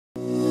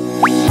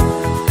Dear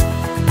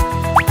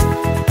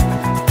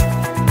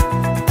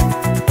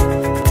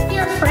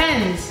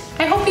friends,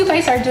 I hope you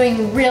guys are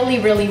doing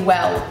really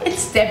well.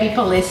 It's Debbie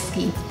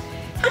Poliski.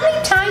 How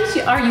many times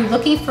are you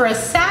looking for a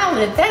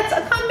salad that's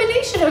a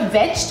combination of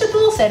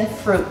vegetables and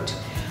fruit?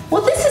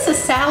 Well, this is a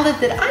salad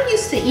that I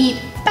used to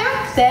eat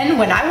back then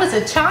when I was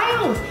a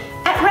child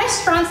at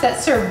restaurants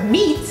that served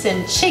meats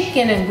and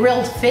chicken and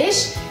grilled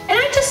fish, and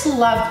I just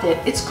loved it.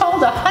 It's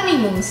called a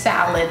honeymoon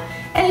salad,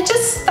 and it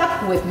just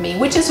stuck with me,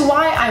 which is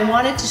why I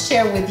wanted to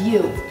share with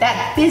you.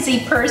 That busy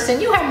person,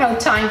 you have no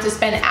time to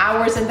spend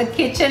hours in the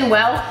kitchen.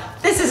 Well,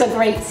 this is a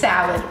great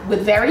salad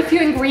with very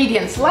few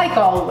ingredients, like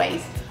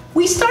always.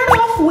 We start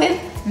off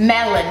with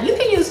melon. You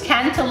can use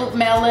cantaloupe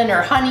melon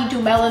or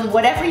honeydew melon,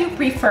 whatever you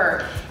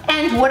prefer.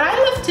 And what I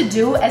love to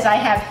do, as I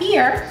have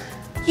here,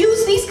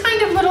 use these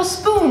kind of little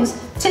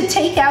spoons to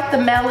take out the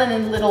melon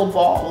in little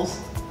balls.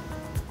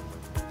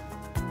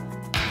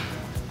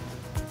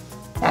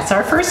 That's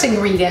our first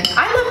ingredient.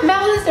 I love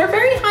melons. They're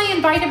very high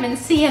in vitamin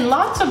C and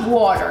lots of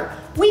water.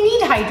 We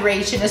need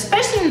hydration,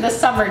 especially in the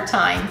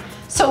summertime.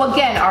 So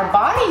again, our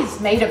body's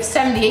made of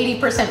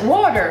 70–80%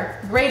 water.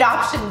 Great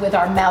option with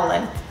our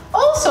melon.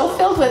 Also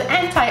filled with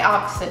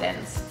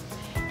antioxidants.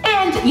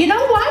 And you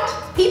know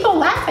what? People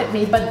laugh at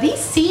me, but these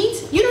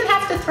seeds, you don't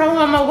have to throw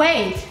them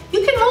away.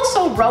 You can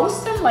also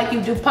roast them like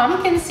you do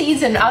pumpkin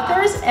seeds and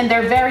others, and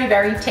they're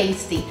very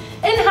tasty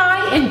and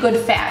high in good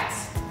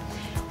fats.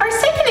 Our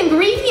second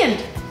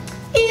ingredient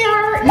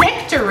are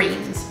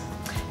nectarines.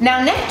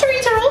 Now,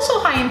 nectarines are also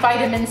high in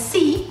vitamin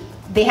C.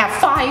 They have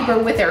fiber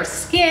with their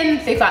skin.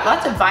 They've got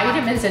lots of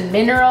vitamins and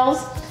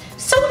minerals.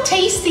 So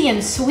tasty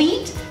and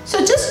sweet. So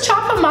just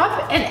chop them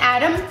up and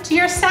add them to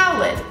your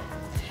salad.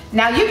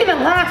 Now you're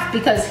gonna laugh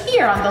because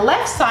here on the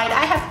left side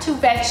I have two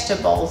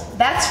vegetables.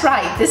 That's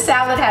right, this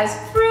salad has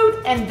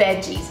fruit and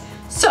veggies.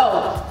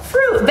 So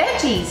fruit,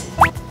 veggies,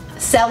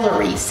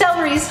 celery.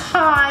 Celery is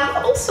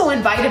high also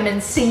in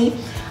vitamin C.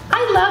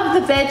 I love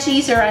the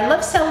veggies, or I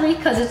love celery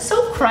because it's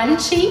so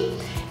crunchy,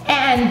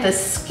 and the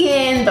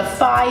skin, the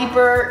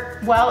fiber,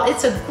 well,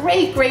 it's a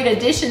great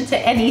addition to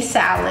any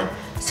salad.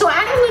 So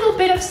add a little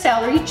bit of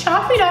celery,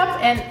 chop it up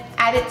and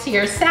add it to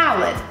your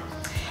salad.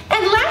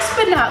 And last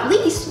but not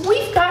least,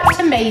 we've got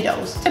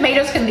tomatoes.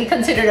 Tomatoes can be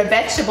considered a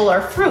vegetable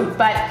or fruit,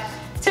 but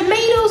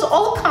tomatoes,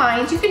 all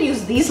kinds. You can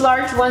use these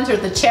large ones or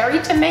the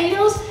cherry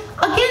tomatoes.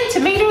 Again,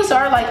 tomatoes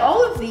are, like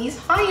all of these,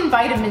 high in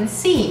vitamin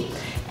C.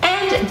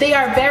 And they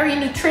are very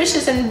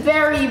nutritious and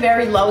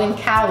very low in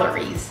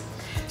calories.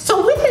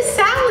 So with this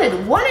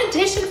salad, one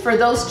addition for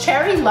those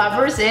cherry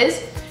lovers is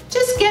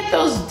just get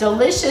those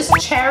delicious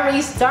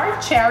cherries,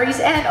 dark cherries,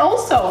 and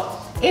also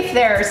if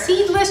they're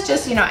seedless,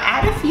 just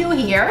add a few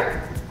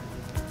here.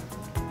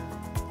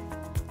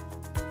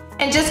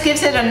 And just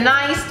gives it a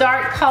nice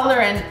dark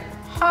color and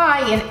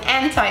high in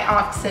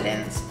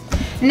antioxidants.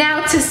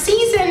 Now to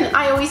season,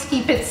 I always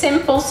keep it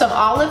simple, some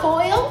olive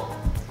oil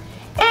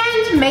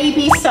and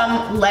maybe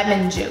some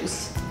lemon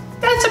juice.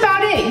 That's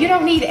about it. You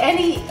don't need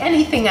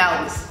anything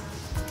else.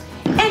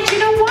 And you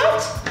know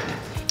what?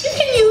 You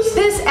can use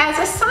this as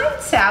a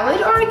side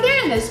salad, or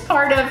again, as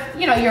part of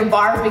your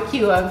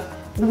barbecue of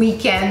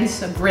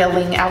weekends,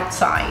 grilling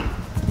outside.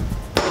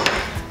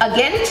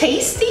 Again,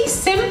 tasty,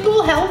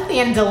 simple, healthy,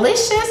 and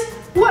delicious.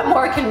 What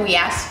more can we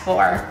ask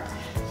for?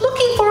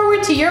 Looking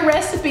forward to your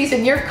recipes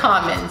and your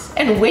comments,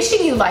 and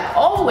wishing you, like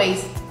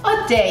always,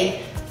 a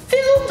day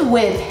filled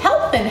with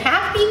health and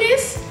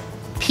happiness,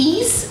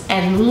 peace,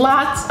 and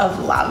lots of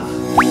love.